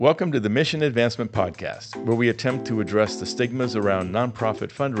Welcome to the Mission Advancement Podcast, where we attempt to address the stigmas around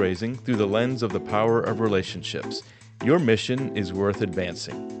nonprofit fundraising through the lens of the power of relationships. Your mission is worth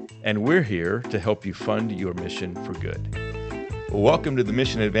advancing, and we're here to help you fund your mission for good. Well, welcome to the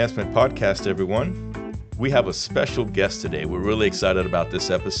Mission Advancement Podcast, everyone. We have a special guest today. We're really excited about this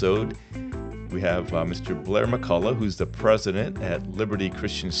episode. We have Mr. Blair McCullough, who's the president at Liberty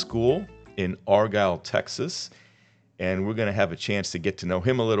Christian School in Argyle, Texas. And we're going to have a chance to get to know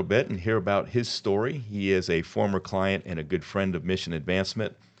him a little bit and hear about his story. He is a former client and a good friend of Mission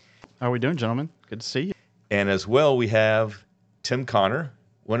Advancement. How are we doing, gentlemen? Good to see you. And as well, we have Tim Connor,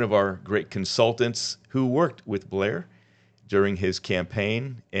 one of our great consultants who worked with Blair during his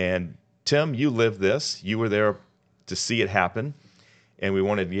campaign. And Tim, you lived this. You were there to see it happen. And we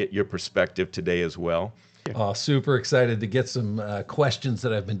wanted to get your perspective today as well. Oh, super excited to get some questions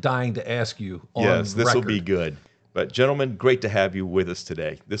that I've been dying to ask you on Yes, this will record. be good. But gentlemen, great to have you with us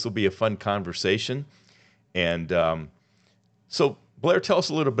today. This will be a fun conversation. And so, Blair, tell us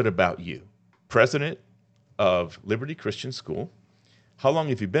a little bit about you. President of Liberty Christian School. How long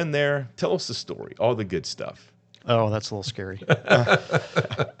have you been there? Tell us the story, all the good stuff. Oh, that's a little scary.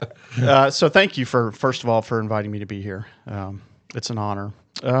 So thank you, first of all, for inviting me to be here. It's an honor.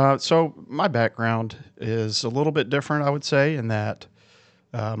 So my background is a little bit different, I would say, in that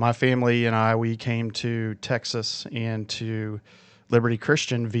my family and we came to Texas and to Liberty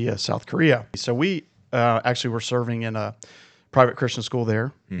Christian via South Korea. So we actually were serving in a private Christian school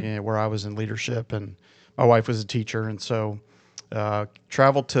there, where I was in leadership, and my wife was a teacher. And so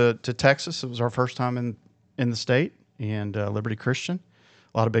traveled to Texas. It was our first time in the state, and Liberty Christian.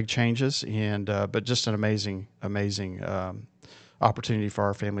 A lot of big changes, and but just an amazing opportunity for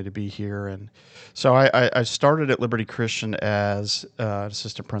our family to be here. And so I started at Liberty Christian as an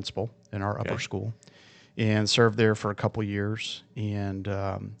assistant principal in our upper school and served there for a couple years. And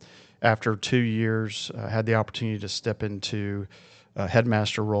after 2 years, I had the opportunity to step into a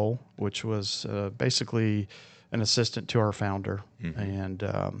headmaster role, which was basically an assistant to our founder. And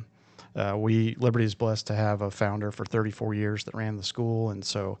Liberty is blessed to have a founder for 34 years that ran the school. And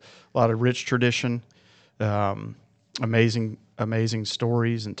so a lot of rich tradition, amazing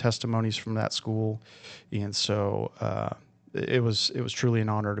stories and testimonies from that school. And so it was truly an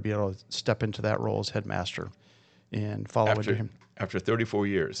honor to be able to step into that role as headmaster and follow into him. After 34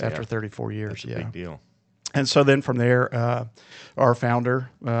 years. After 34 years, That's a big deal. And so then from there, our founder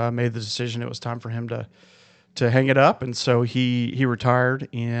made the decision it was time for him to hang it up. And so he retired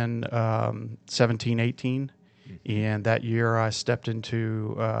in 17, 18. And that year I stepped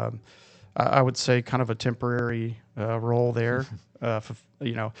into I would say kind of a temporary role there.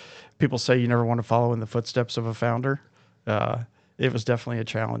 People say you never want to follow in the footsteps of a founder. It was definitely a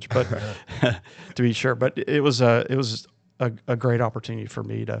challenge, but to be sure. But it was a great opportunity for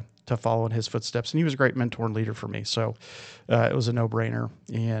me to follow in his footsteps, and he was a great mentor and leader for me. So it was a no-brainer,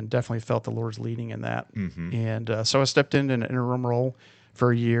 and definitely felt the Lord's leading in that. And so I stepped in an interim role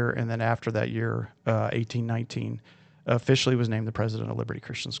for a year, and then after that year, 18, 19. Officially was named the president of Liberty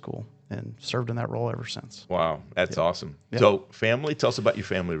Christian School and served in that role ever since. Wow, that's awesome. Yeah. So family, tell us about your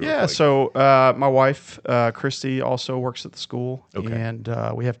family real quick. So my wife, Christy, also works at the school. Okay. And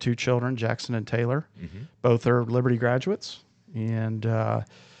we have 2 children, Jackson and Taylor. Both are Liberty graduates. And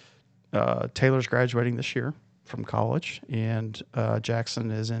Taylor's graduating this year from college, and Jackson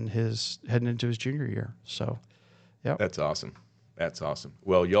is heading into his junior year. So, yeah. That's awesome. That's awesome.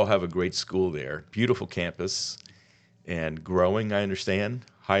 Well, y'all have a great school there. Beautiful campus. And growing, I understand.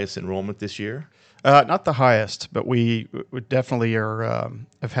 Highest enrollment this year? Not the highest, but we definitely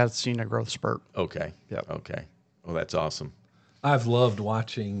have seen a growth spurt. Okay. Yep. Okay. Well, that's awesome. I've loved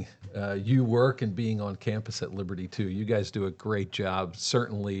watching you work and being on campus at Liberty, too. You guys do a great job.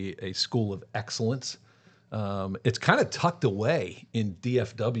 Certainly a school of excellence. It's kind of tucked away in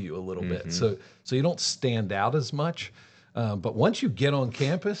DFW a little bit, so you don't stand out as much. But once you get on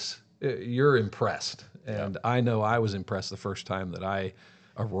campus, you're impressed. And I know I was impressed the first time that I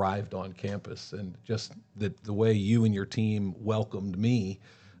arrived on campus, and just the way you and your team welcomed me,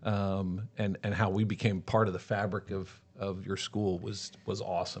 and how we became part of the fabric of your school was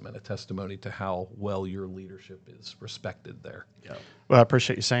awesome, and a testimony to how well your leadership is respected there. Yeah. Well, I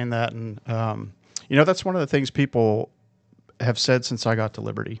appreciate you saying that. And, that's one of the things people have said since I got to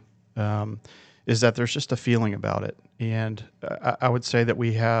Liberty, is that there's just a feeling about it. And I would say that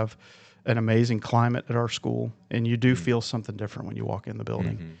we have an amazing climate at our school, and you do feel something different when you walk in the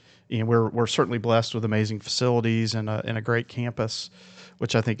building. And we're certainly blessed with amazing facilities and a great campus,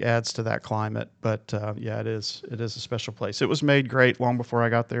 which I think adds to that climate. But it is a special place. It was made great long before I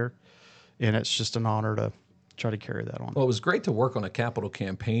got there, and it's just an honor try to carry that on. Well, it was great to work on a capital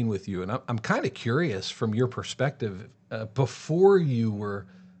campaign with you, and I'm kind of curious from your perspective. Before you were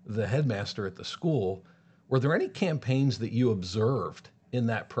the headmaster at the school, were there any campaigns that you observed in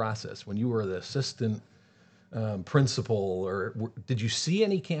that process when you were the assistant principal, or did you see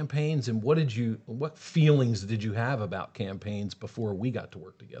any campaigns? And what feelings did you have about campaigns before we got to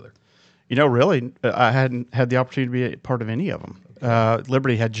work together? Really, I hadn't had the opportunity to be a part of any of them.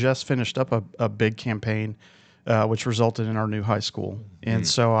 Liberty had just finished up a big campaign, which resulted in our new high school. And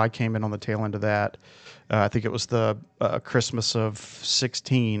so I came in on the tail end of that. I think it was the Christmas of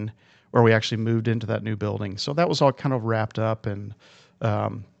 16 where we actually moved into that new building. So that was all kind of wrapped up, and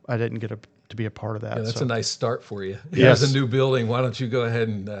I didn't get to be a part of that. Yeah, that's a nice start for you. Yes. Here's a new building. Why don't you go ahead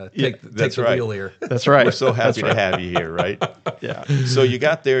and take the wheel here? That's right. We're so happy to have you here, right? Yeah. So you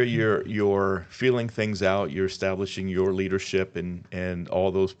got there, you're feeling things out, you're establishing your leadership and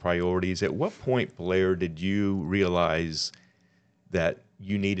all those priorities. At what point, Blair, did you realize that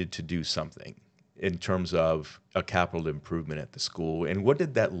you needed to do something in terms of a capital improvement at the school? And what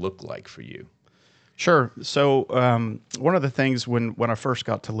did that look like for you? Sure. So one of the things when I first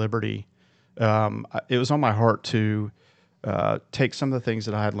got to Liberty, it was on my heart to take some of the things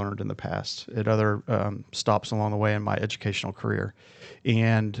that I had learned in the past at other stops along the way in my educational career,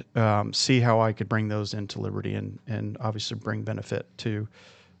 and see how I could bring those into Liberty and obviously bring benefit to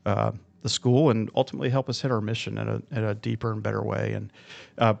the school and ultimately help us hit our mission in a deeper and better way.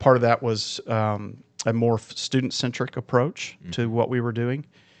 And part of that was a more student-centric approach to what we were doing.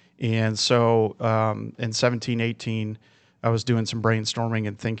 And so in 17, 18, I was doing some brainstorming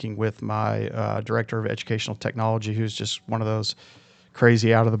and thinking with my director of educational technology, who's just one of those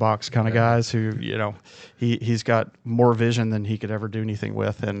crazy out of the box kind of guys who, he's got more vision than he could ever do anything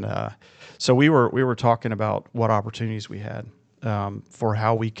with. And so we were talking about what opportunities we had for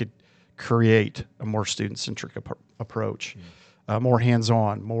how we could create a more student-centric approach, more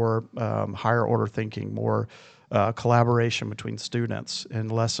hands-on, more higher order thinking, more collaboration between students,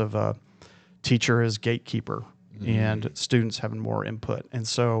 and less of a teacher as gatekeeper and students having more input. And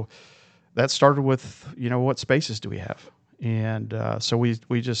so that started with, what spaces do we have? And so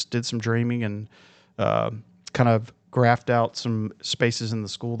we just did some dreaming and kind of graphed out some spaces in the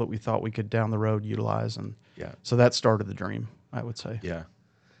school that we thought we could down the road utilize. And so that started the dream, I would say. Yeah.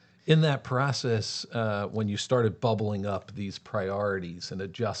 In that process, when you started bubbling up these priorities and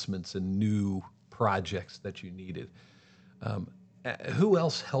adjustments and new projects that you needed, who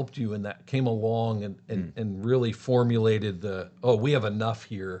else helped you in that, came along and really formulated we have enough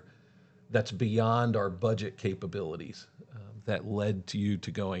here that's beyond our budget capabilities, that led to you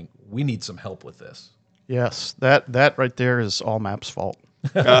to going, we need some help with this? Yes, that right there is all MAP's fault.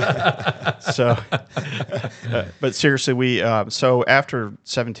 So, but seriously, so after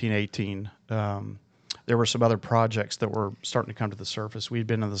 17, 18, there were some other projects that were starting to come to the surface. We'd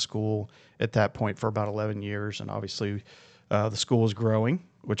been in the school at that point for about 11 years, and obviously the school was growing,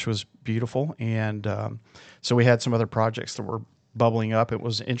 which was beautiful. And so we had some other projects that were bubbling up. It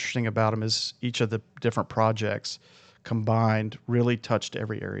was interesting about them is each of the different projects combined really touched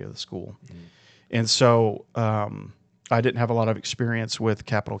every area of the school. And so I didn't have a lot of experience with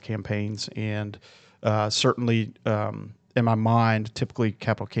capital campaigns, and certainly in my mind, typically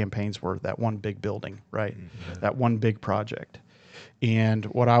capital campaigns were that one big building, right? That one big project. And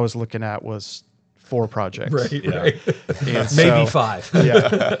what I was looking at was 4 projects. Right. And Maybe 5.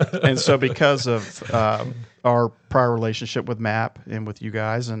 And so because of our prior relationship with MAP and with you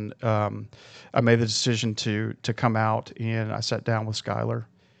guys, and I made the decision to come out, and I sat down with Skylar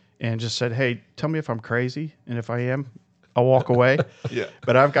and just said, hey, tell me if I'm crazy, and if I am, I'll walk away.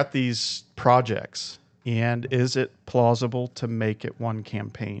 But I've got these projects, and is it plausible to make it one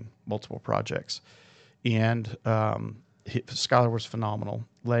campaign, multiple projects? And Skylar was phenomenal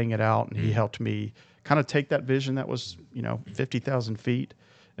laying it out, and he helped me kind of take that vision that was 50,000 feet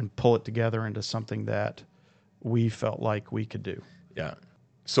and pull it together into something that we felt like we could do. Yeah.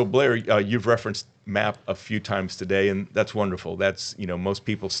 So Blair, you've referenced MAP a few times today, and that's wonderful. That's, most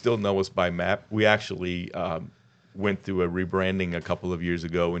people still know us by MAP. We actually went through a rebranding a couple of years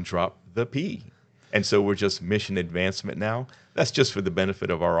ago and dropped the P. And so we're just mission advancement now. That's just for the benefit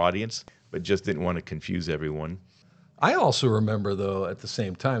of our audience, but just didn't want to confuse everyone. I also remember, though, at the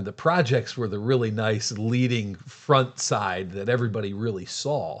same time, the projects were the really nice leading front side that everybody really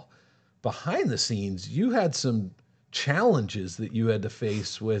saw. Behind the scenes, you had some challenges that you had to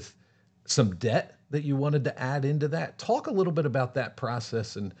face with some debt that you wanted to add into that. Talk a little bit about that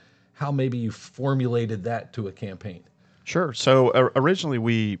process and how maybe you formulated that to a campaign. Sure. So originally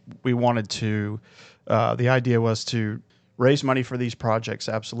we wanted to, the idea was to raise money for these projects,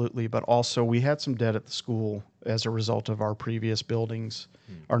 absolutely, but also we had some debt at the school as a result of our previous buildings,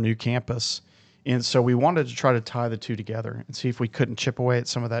 our new campus. And so we wanted to try to tie the two together and see if we couldn't chip away at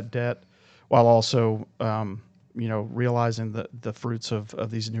some of that debt while also, realizing the fruits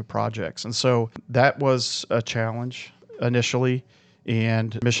of these new projects. And so that was a challenge initially,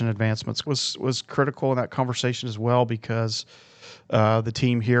 and mission advancements was critical in that conversation as well, because the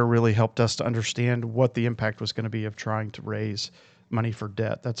team here really helped us to understand what the impact was going to be of trying to raise money for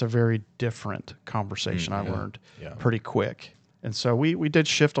debt. That's a very different conversation. I learned pretty quick. And so we did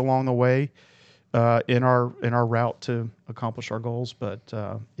shift along the way in our route to accomplish our goals. But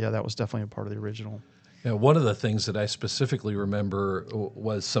that was definitely a part of the original. Yeah, one of the things that I specifically remember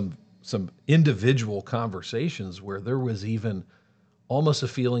was some individual conversations where there was even almost a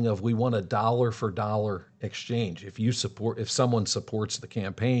feeling of, we want a dollar for dollar exchange. If someone supports the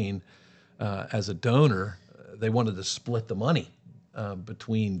campaign as a donor, they wanted to split the money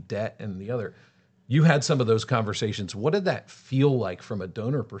between debt and the other. You had some of those conversations. What did that feel like from a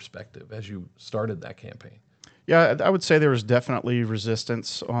donor perspective as you started that campaign? Yeah, I would say there was definitely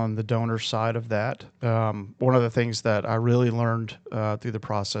resistance on the donor side of that. One of the things that I really learned through the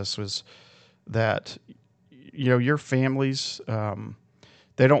process was that, your families,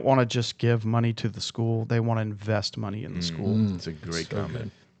 they don't want to just give money to the school. They want to invest money in the school. That's a great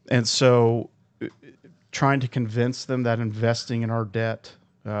comment. And so trying to convince them that investing in our debt,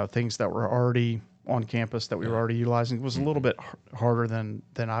 things that were already on campus that we were already utilizing, was a little bit harder than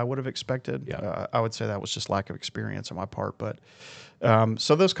I would have expected. Yeah. I would say that was just lack of experience on my part. But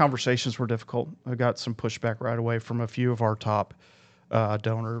so those conversations were difficult. I got some pushback right away from a few of our top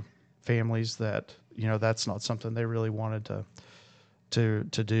donor families that, that's not something they really wanted to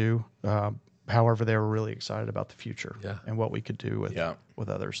do. However, they were really excited about the future and what we could do with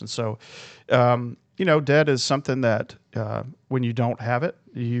others. And so, debt is something that when you don't have it,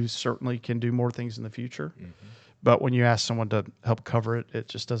 you certainly can do more things in the future. Mm-hmm. But when you ask someone to help cover it, it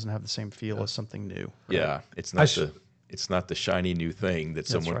just doesn't have the same feel as something new. Right? Yeah, it's not the shiny new thing that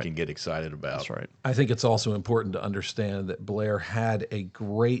someone can get excited about. That's right. I think it's also important to understand that Blair had a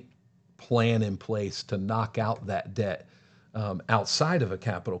great plan in place to knock out that debt outside of a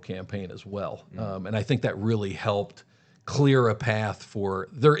capital campaign as well. And I think that really helped clear a path for,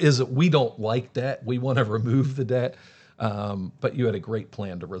 we don't like debt. We want to remove the debt. But you had a great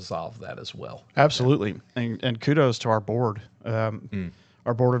plan to resolve that as well. Absolutely. And kudos to our board.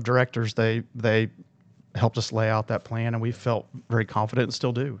 Our board of directors, they helped us lay out that plan, and we felt very confident and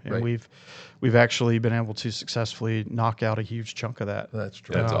still do. And we've actually been able to successfully knock out a huge chunk of that. That's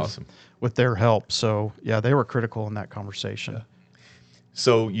true. That's awesome. With their help. So, they were critical in that conversation. Yeah.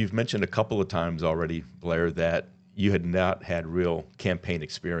 So you've mentioned a couple of times already, Blair, that you had not had real campaign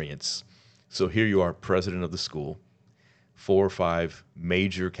experience. So here you are, president of the school, 4 or 5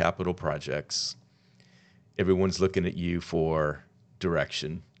 major capital projects. Everyone's looking at you for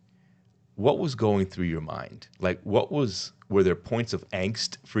direction. What was going through your mind? Like, were there points of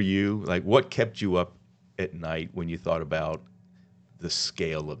angst for you? Like, what kept you up at night when you thought about the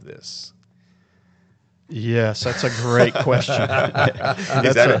scale of this? Yes, that's a great question.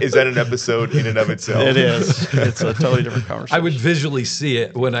 Is that an episode in and of itself? It is. It's a totally different conversation. I would visually see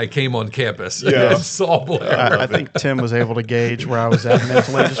it when I came on campus. Yeah. And saw Blair. I think Tim was able to gauge where I was at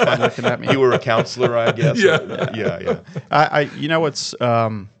mentally just by looking at me. You were a counselor, I guess. Yeah.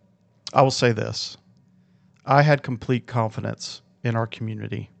 I will say this. I had complete confidence in our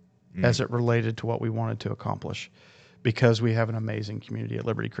community as it related to what we wanted to accomplish, because we have an amazing community at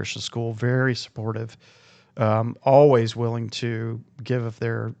Liberty Christian School, very supportive, always willing to give of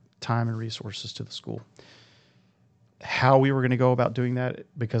their time and resources to the school. How we were going to go about doing that,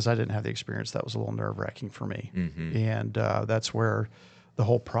 because I didn't have the experience, that was a little nerve-wracking for me. Mm-hmm. And that's where the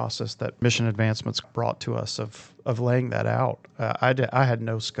whole process that Mission Advancements brought to us of laying that out, I had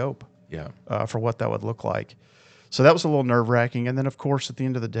no scope for what that would look like. So that was a little nerve-wracking. And then, of course, at the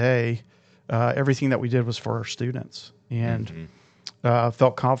end of the day, everything that we did was for our students, and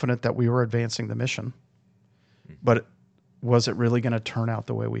felt confident that we were advancing the mission. But was it really going to turn out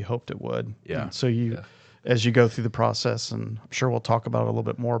the way we hoped it would? Yeah. And so as you go through the process, and I'm sure we'll talk about it a little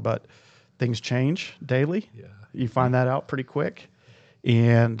bit more, but things change daily. Yeah. You find that out pretty quick.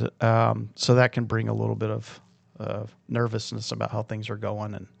 And so that can bring a little bit of nervousness about how things are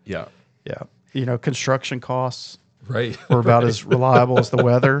going. And construction costs were about as reliable as the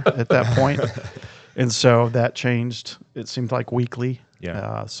weather at that point. And so that changed. It seemed like weekly.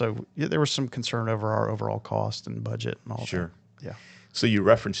 Yeah. There was some concern over our overall cost and budget and all that. Yeah. So you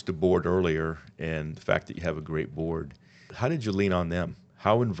referenced the board earlier and the fact that you have a great board. How did you lean on them?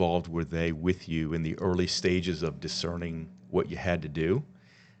 how involved were they with you in the early stages of discerning what you had to do?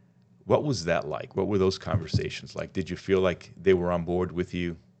 What was that like? What were those conversations like? Did you feel like they were on board with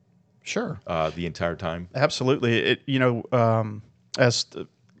you Sure. the entire time? Absolutely. As the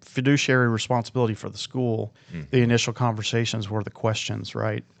fiduciary responsibility for the school, the initial conversations were the questions,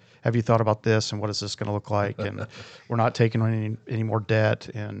 right? Have you thought about this, and what is this going to look like? And we're not taking on any more debt,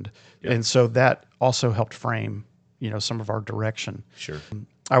 and so that also helped frame, some of our direction. Sure.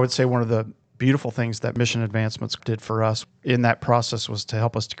 I would say one of the beautiful things that Mission Advancements did for us in that process was to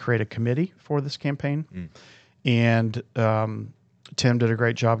help us to create a committee for this campaign, and Tim did a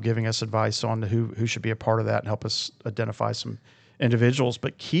great job giving us advice on who should be a part of that and help us identify some individuals.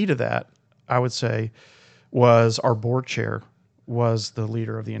 But key to that, I would say, was our board chair was the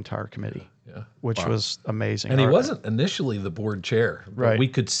leader of the entire committee, which was amazing. And he wasn't initially the board chair, but Right. we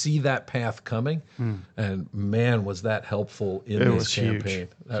could see that path coming, and man, was that helpful in It this was huge. campaign.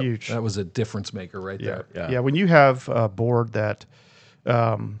 Huge. That was a difference maker right there. Yeah. When you have a board that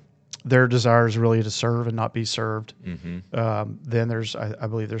their desire is really to serve and not be served, then I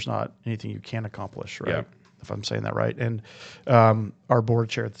believe there's not anything you can accomplish, right? Yeah. If I'm saying that right. And our board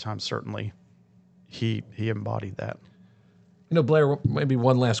chair at the time, certainly, he embodied that. Blair, maybe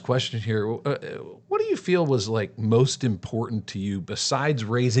one last question here. What do you feel was like most important to you besides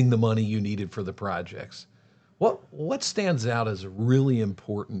raising the money you needed for the projects? What stands out as really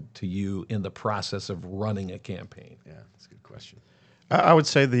important to you in the process of running a campaign? Yeah, that's a good question. I would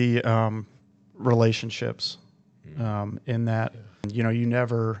say the relationships in that, you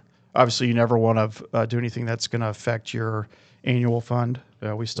never want to do anything that's going to affect your annual fund.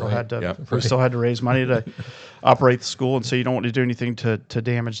 We still Right. had to Yeah. we still had to raise money to operate the school, and so you don't want to do anything to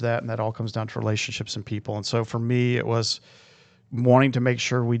damage that, and that all comes down to relationships and people. And so for me, it was wanting to make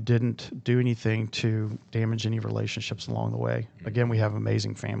sure we didn't do anything to damage any relationships along the way. Again, we have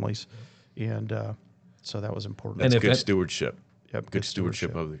amazing families, and so that was important. That's And good stewardship. Yep, Good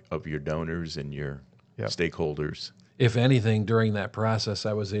stewardship of your donors and your stakeholders. If anything, during that process,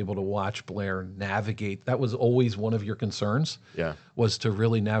 I was able to watch Blair navigate. That was always one of your concerns, was to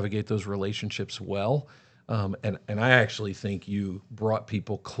really navigate those relationships well. And I actually think you brought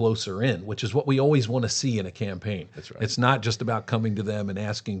people closer in, which is what we always want to see in a campaign. That's right. It's not just about coming to them and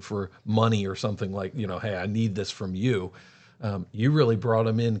asking for money or something like, hey, I need this from you. You really brought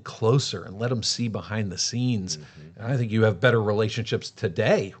them in closer and let them see behind the scenes. And I think you have better relationships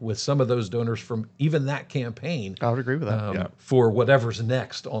today with some of those donors from even that campaign. I would agree with that. For whatever's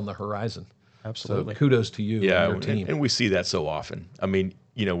next on the horizon. Absolutely. So kudos to you and your team. And we see that so often. I mean,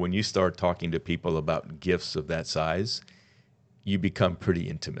 when you start talking to people about gifts of that size, you become pretty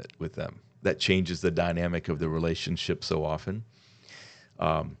intimate with them. That changes the dynamic of the relationship so often.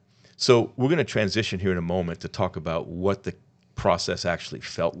 So we're going to transition here in a moment to talk about what the process actually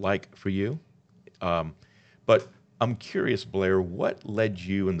felt like for you. But I'm curious, Blair, what led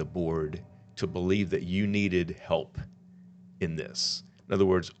you and the board to believe that you needed help in this? In other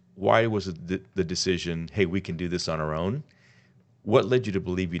words, why was it the decision, hey, we can do this on our own? What led you to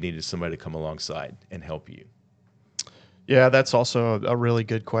believe you needed somebody to come alongside and help you? Yeah, that's also a really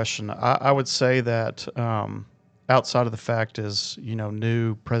good question. I would say that outside of the fact is,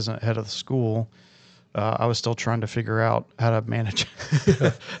 new president, head of the school, I was still trying to figure out how to manage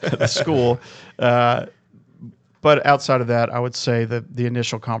the school. But outside of that, I would say that the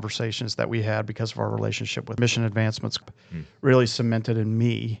initial conversations that we had because of our relationship with Mission Advancements really cemented in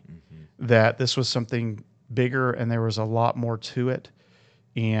me that this was something bigger and there was a lot more to it.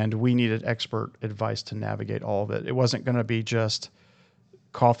 And we needed expert advice to navigate all of it. It wasn't going to be just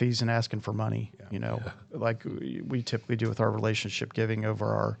coffees and asking for money, like we typically do with our relationship giving over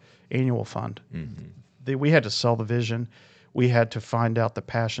our annual fund. We had to sell the vision. We had to find out the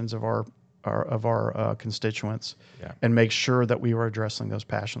passions of our constituents and make sure that we were addressing those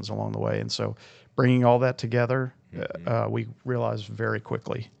passions along the way. And so bringing all that together, we realized very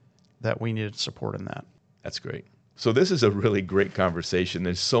quickly that we needed support in that. That's great. So this is a really great conversation.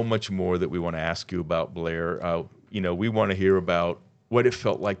 There's so much more that we want to ask you about, Blair. We want to hear about what it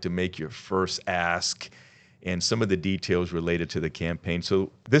felt like to make your first ask and some of the details related to the campaign.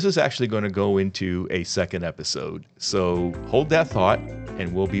 So this is actually going to go into a second episode. So hold that thought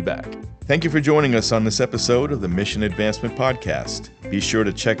and we'll be back. Thank you for joining us on this episode of the Mission Advancement Podcast. Be sure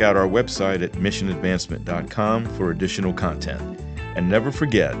to check out our website at missionadvancement.com for additional content. And never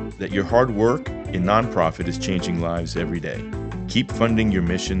forget that your hard work in nonprofit is changing lives every day. Keep funding your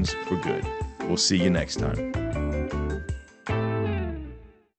missions for good. We'll see you next time.